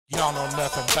Y'all know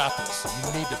nothing about this.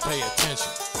 You need to pay attention.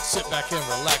 Sit back and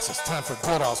relax. It's time for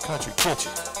Goodall's Country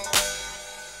Kitchen.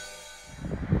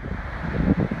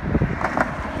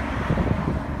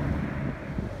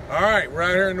 All right, we're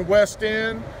out here in the West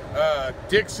End,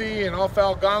 Dixie and off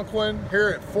Algonquin, here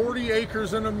at 40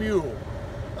 Acres and a Mule.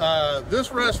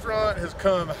 This restaurant has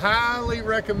come highly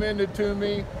recommended to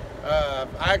me. I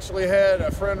actually had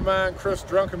a friend of mine, Chris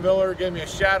Drunkenmiller, gave me a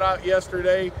shout out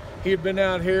yesterday. He had been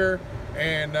out here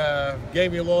and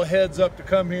gave me a little heads up to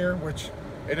come here, which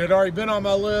it had already been on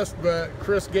my list, but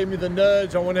Chris gave me the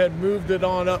nudge. I went ahead and moved it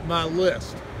on up my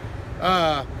list.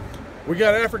 We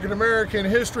got African American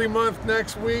History Month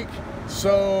next week,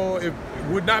 so it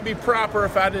would not be proper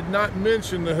if I did not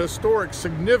mention the historic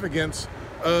significance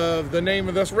of the name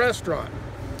of this restaurant.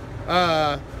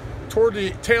 Toward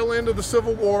the tail end of the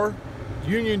Civil War,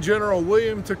 Union General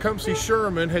William Tecumseh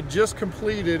Sherman had just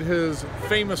completed his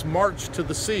famous March to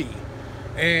the Sea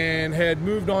and had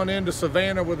moved on into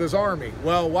Savannah with his army.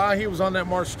 Well, while he was on that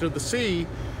march to the sea,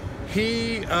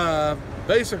 he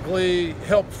basically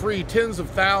helped free tens of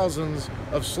thousands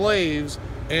of slaves,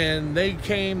 and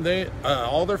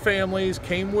all their families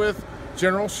came with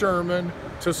General Sherman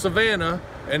to Savannah,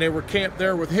 and they were camped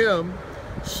there with him.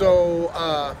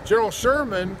 So General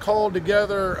Sherman called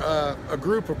together a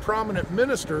group of prominent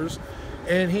ministers,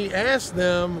 and he asked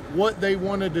them what they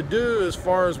wanted to do as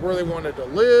far as where they wanted to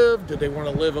live. Did they want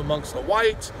to live amongst the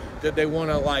whites? Did they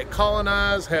want to like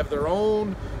colonize, have their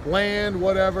own land,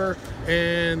 whatever?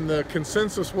 And the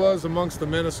consensus was amongst the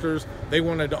ministers, they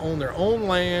wanted to own their own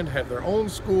land, have their own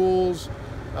schools,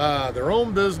 their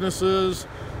own businesses.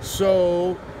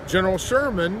 So General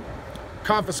Sherman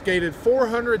confiscated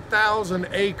 400,000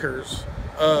 acres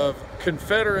of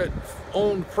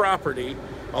Confederate-owned property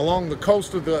along the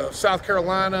coast of South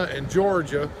Carolina and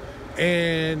Georgia,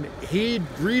 and he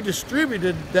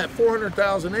redistributed that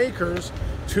 400,000 acres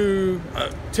to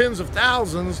tens of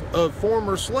thousands of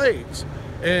former slaves.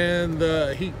 And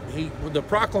the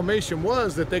proclamation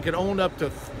was that they could own up to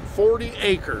 40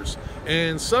 acres.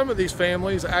 And some of these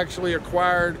families actually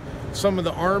acquired some of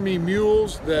the army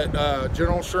mules that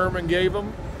General Sherman gave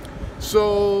them.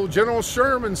 So General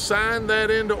Sherman signed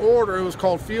that into order. It was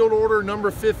called Field Order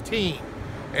Number 15,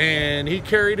 and he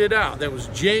carried it out. That was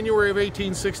January of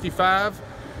 1865.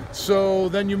 So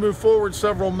then you move forward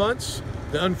several months.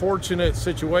 The unfortunate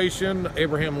situation,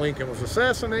 Abraham Lincoln was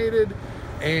assassinated,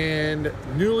 and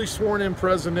newly sworn in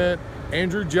President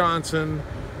Andrew Johnson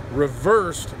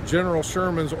reversed General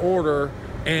Sherman's order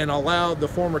and allowed the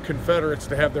former Confederates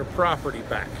to have their property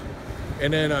back.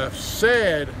 And in a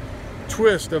sad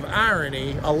twist of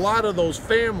irony, a lot of those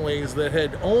families that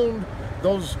had owned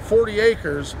those 40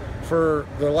 acres for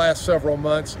the last several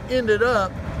months ended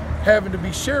up having to be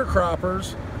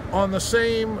sharecroppers on the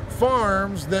same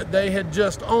farms that they had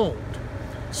just owned.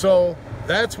 So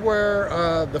that's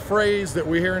where the phrase that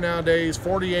we hear nowadays,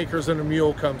 40 acres and a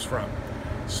mule, comes from.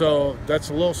 So that's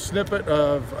a little snippet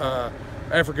of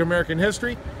African American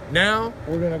history. Now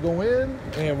we're going to go in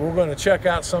and we're going to check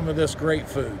out some of this great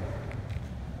food.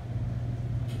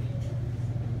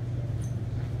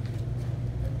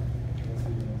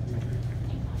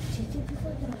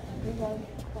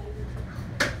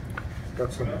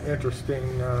 Got some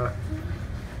interesting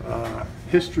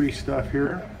history stuff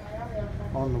here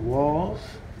on the walls.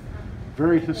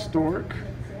 Very historic,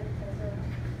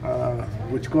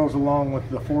 which goes along with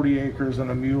the 40 acres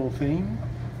and a mule theme.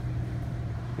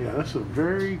 Yeah, that's a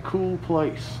very cool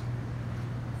place.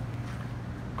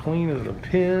 Clean as a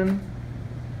pin.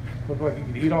 Look like you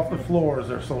could eat off the floors,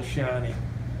 they're so shiny.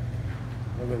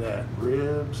 Look at that,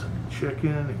 ribs and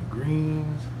chicken and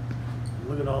greens.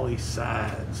 Look at all these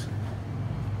sides.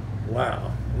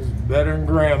 Wow, this is better than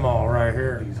grandma right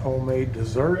here. These homemade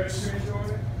desserts.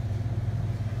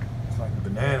 It's like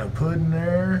banana pudding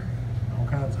there. All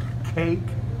kinds of cake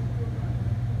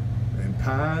and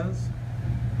pies.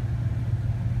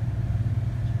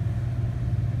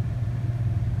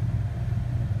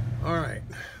 All right,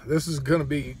 this is going to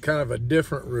be kind of a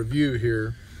different review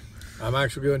here. I'm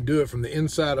actually going to do it from the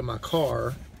inside of my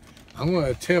car. I'm going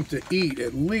to attempt to eat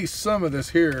at least some of this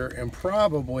here and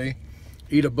probably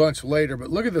eat a bunch later. But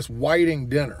look at this whiting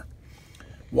dinner.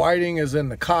 Whiting is in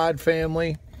the cod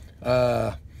family.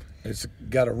 It's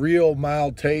got a real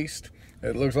mild taste.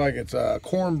 It looks like it's a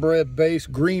cornbread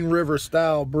based Green River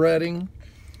style breading.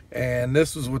 And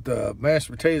this is with the mashed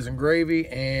potatoes and gravy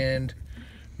and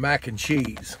mac and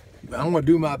cheese. I'm going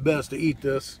to do my best to eat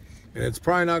this. And it's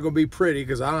probably not going to be pretty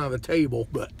because I don't have a table,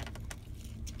 but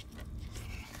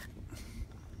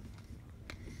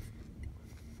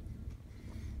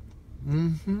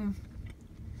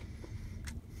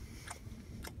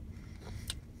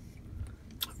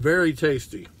Very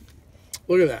tasty.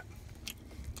 Look at that.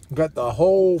 Got the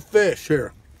whole fish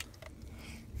here.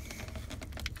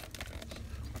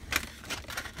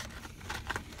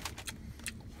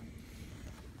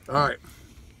 All right.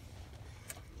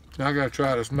 Now I gotta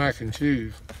try this mac and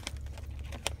cheese.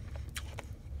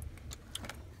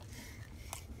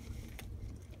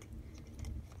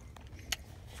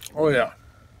 Oh yeah.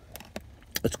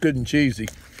 It's good and cheesy.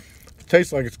 It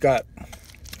tastes like it's got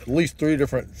at least 3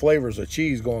 different flavors of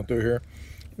cheese going through here.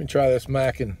 Let me try this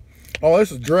mac and... Oh,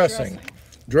 this is dressing.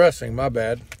 Dressing, my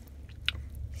bad.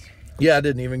 Yeah, I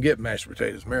didn't even get mashed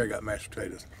potatoes. Mary got mashed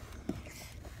potatoes.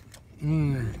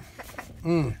 And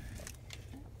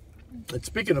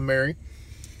speaking of Mary,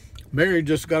 Mary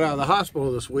just got out of the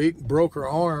hospital this week, broke her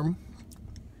arm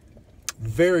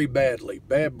very badly.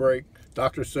 Bad break.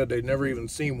 Doctor said they'd never even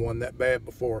seen one that bad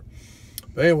before.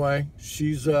 But anyway,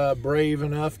 she's brave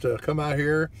enough to come out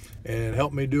here and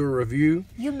help me do a review.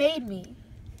 You made me.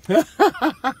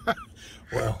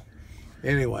 Well,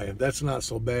 anyway, that's not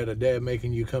so bad. A dad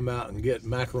making you come out and get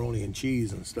macaroni and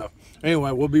cheese and stuff.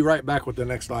 Anyway, we'll be right back with the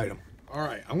next item. All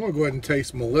right, I'm going to go ahead and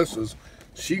taste Melissa's.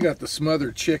 She got the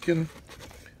smothered chicken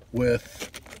with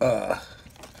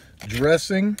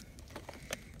dressing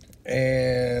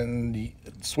and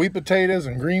sweet potatoes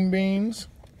and green beans.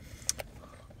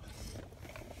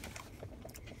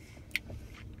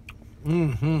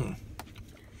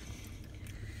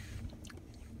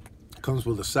 Comes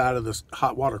with a side of this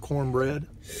hot water cornbread.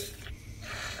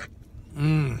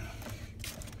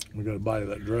 We got a bite of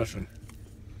that dressing.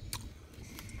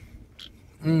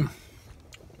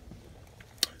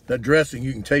 That dressing,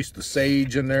 you can taste the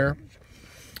sage in there,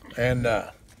 and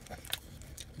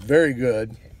very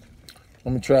good.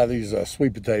 Let me try these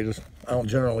sweet potatoes. I don't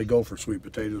generally go for sweet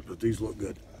potatoes, but these look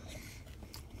good.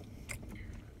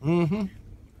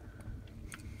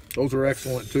 Those are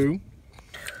excellent too.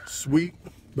 Sweet,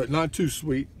 but not too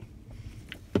sweet.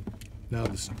 Now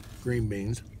the green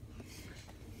beans.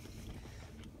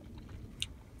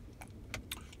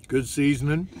 Good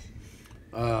seasoning.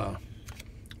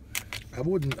 I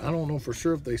don't know for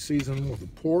sure if they season them with the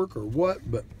pork or what,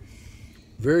 but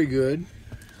very good.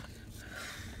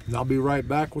 And I'll be right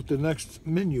back with the next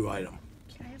menu item.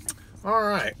 All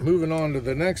right, moving on to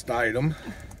the next item.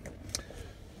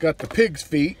 Got the pig's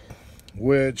feet,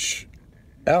 which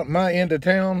out in my end of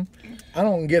town, I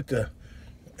don't get to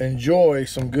enjoy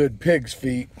some good pig's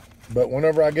feet, but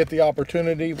whenever I get the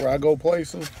opportunity where I go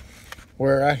places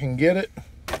where I can get it,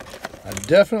 I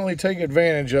definitely take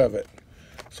advantage of it.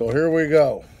 So here we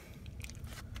go.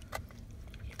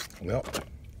 Well,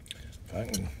 if I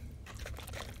can...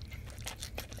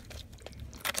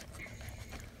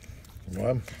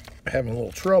 Well, I'm having a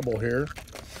little trouble here.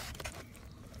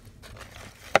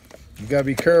 You gotta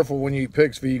be careful when you eat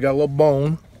pig's feet. You got a little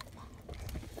bone.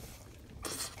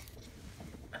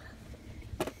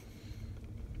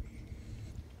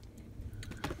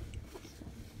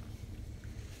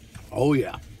 Oh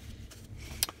yeah.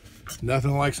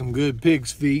 Nothing like some good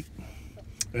pig's feet.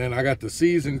 And I got the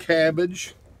seasoned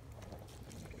cabbage.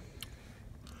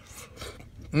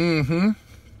 I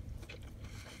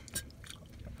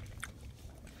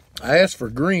asked for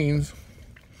greens,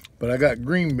 but I got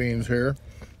green beans here.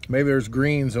 Maybe there's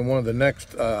greens in one of the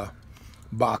next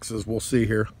boxes. We'll see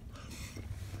here.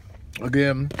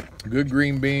 Again, good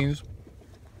green beans.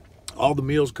 All the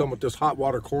meals come with this hot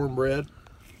water cornbread.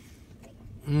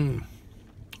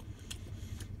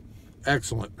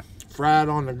 Excellent. Fried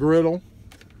on the griddle.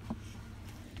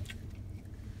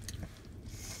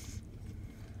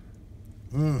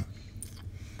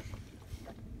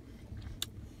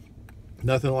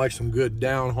 Nothing like some good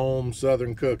down-home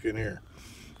southern cooking here.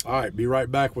 All right, be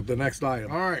right back with the next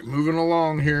item. All right, moving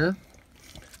along here.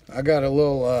 I got a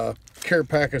little care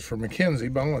package for Mackenzie,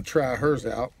 but I'm going to try hers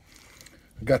out.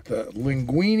 I got the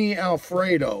linguine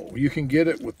Alfredo. You can get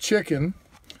it with chicken,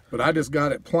 but I just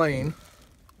got it plain.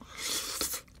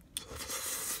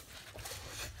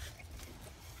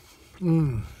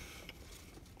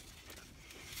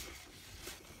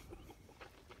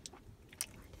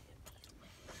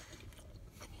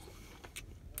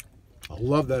 I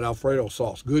love that Alfredo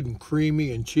sauce. Good and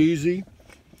creamy and cheesy.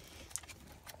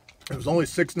 It was only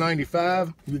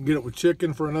 $6.95. You can get it with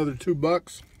chicken for another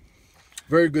 $2.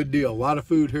 Very good deal. A lot of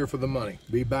food here for the money.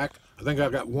 Be back. I think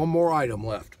I've got one more item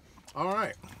left. All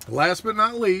right. Last but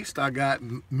not least, I got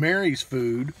Mary's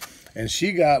food, and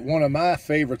she got one of my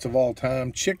favorites of all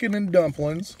time, chicken and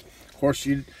dumplings. Of course,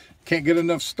 she can't get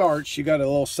enough starch. She got a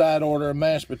little side order of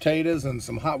mashed potatoes and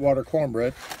some hot water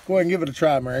cornbread. Go ahead and give it a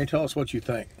try, Mary. Tell us what you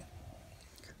think.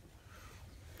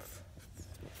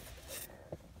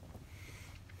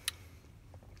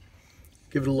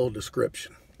 Give it a little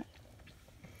description.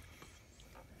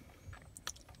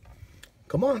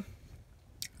 Come on.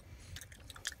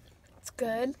 It's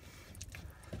good.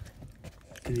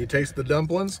 Can you taste the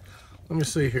dumplings? Let me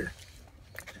see here.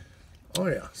 Oh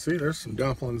yeah, see, there's some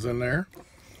dumplings in there.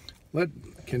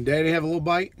 Can Daddy have a little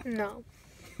bite? No.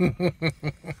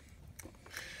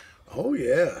 Oh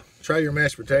yeah, try your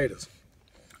mashed potatoes.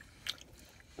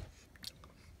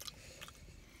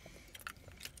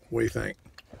 What do you think?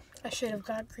 I should have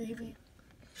got gravy.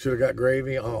 Should have got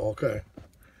gravy? Oh, okay.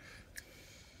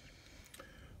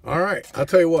 All right, I'll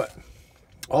tell you what.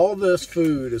 All this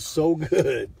food is so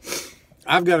good.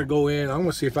 I've got to go in. I'm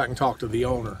going to see if I can talk to the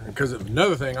owner. Because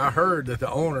another thing, I heard that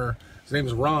the owner, his name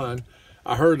is Ron,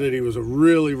 I heard that he was a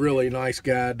really, really nice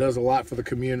guy, does a lot for the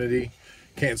community.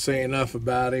 Can't say enough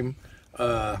about him.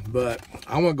 But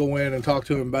I'm going to go in and talk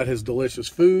to him about his delicious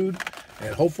food.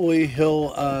 And hopefully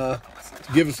he'll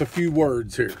give us a few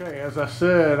words here. Okay, as I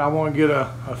said, I want to get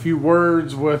a few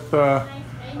words with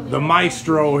the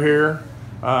maestro here.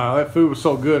 That food was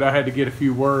so good, I had to get a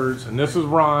few words. And this is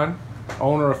Ron,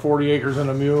 owner of 40 Acres and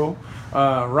a Mule.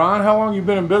 Ron, how long you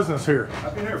been in business here?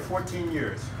 I've been here 14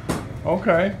 years.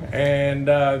 Okay, and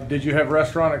did you have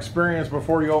restaurant experience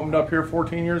before you opened up here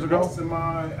 14 years ago? Most of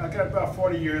I got about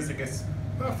 40 years, I guess,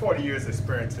 about 40 years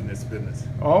experience in this business.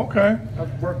 Okay.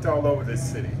 I've worked all over this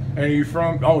city. And you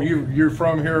from, you're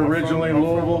from here originally, I'm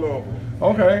Louisville? from Louisville.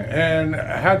 Okay, and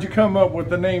how'd you come up with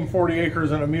the name 40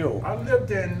 Acres and a Mule? I lived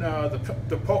in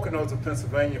the Poconos of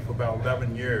Pennsylvania for about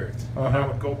 11 years. And I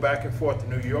would go back and forth to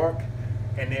New York,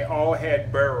 and they all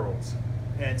had barrels.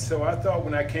 And so I thought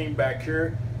when I came back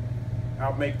here,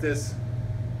 I'll make this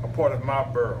a part of my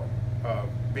borough.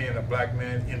 Being a black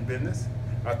man in business,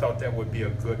 I thought that would be a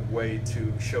good way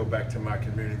to show back to my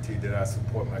community that I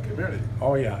support my community.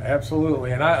 Oh yeah,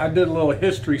 absolutely. And I did a little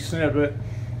history snippet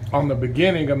on the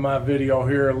beginning of my video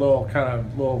here, a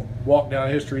little walk down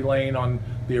history lane on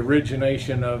the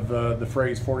origination of the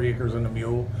phrase 40 Acres and a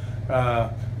Mule.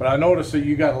 But I noticed that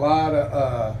you got a lot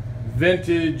of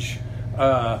vintage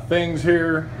things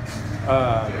here,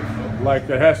 like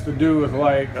that has to do with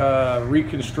like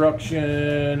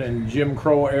Reconstruction and Jim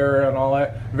Crow era and all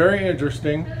that. Very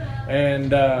interesting.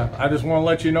 And I just want to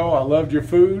let you know I loved your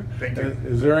food. Thank you.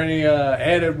 Is there any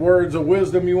added words of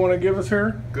wisdom you want to give us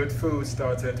here? Good food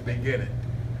starts at the beginning.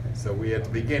 So we're at the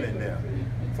beginning now.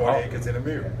 40 Acres and a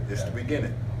Mule. It's the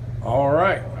beginning. All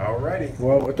right. All righty.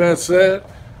 Well, with that said,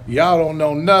 y'all don't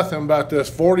know nothing about this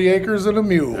 40 Acres and a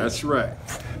Mule. That's right.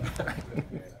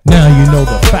 Now you know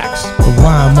the facts of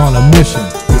why I'm on a mission.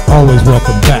 You're always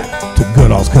welcome back to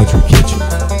Goodall's Country Kitchen.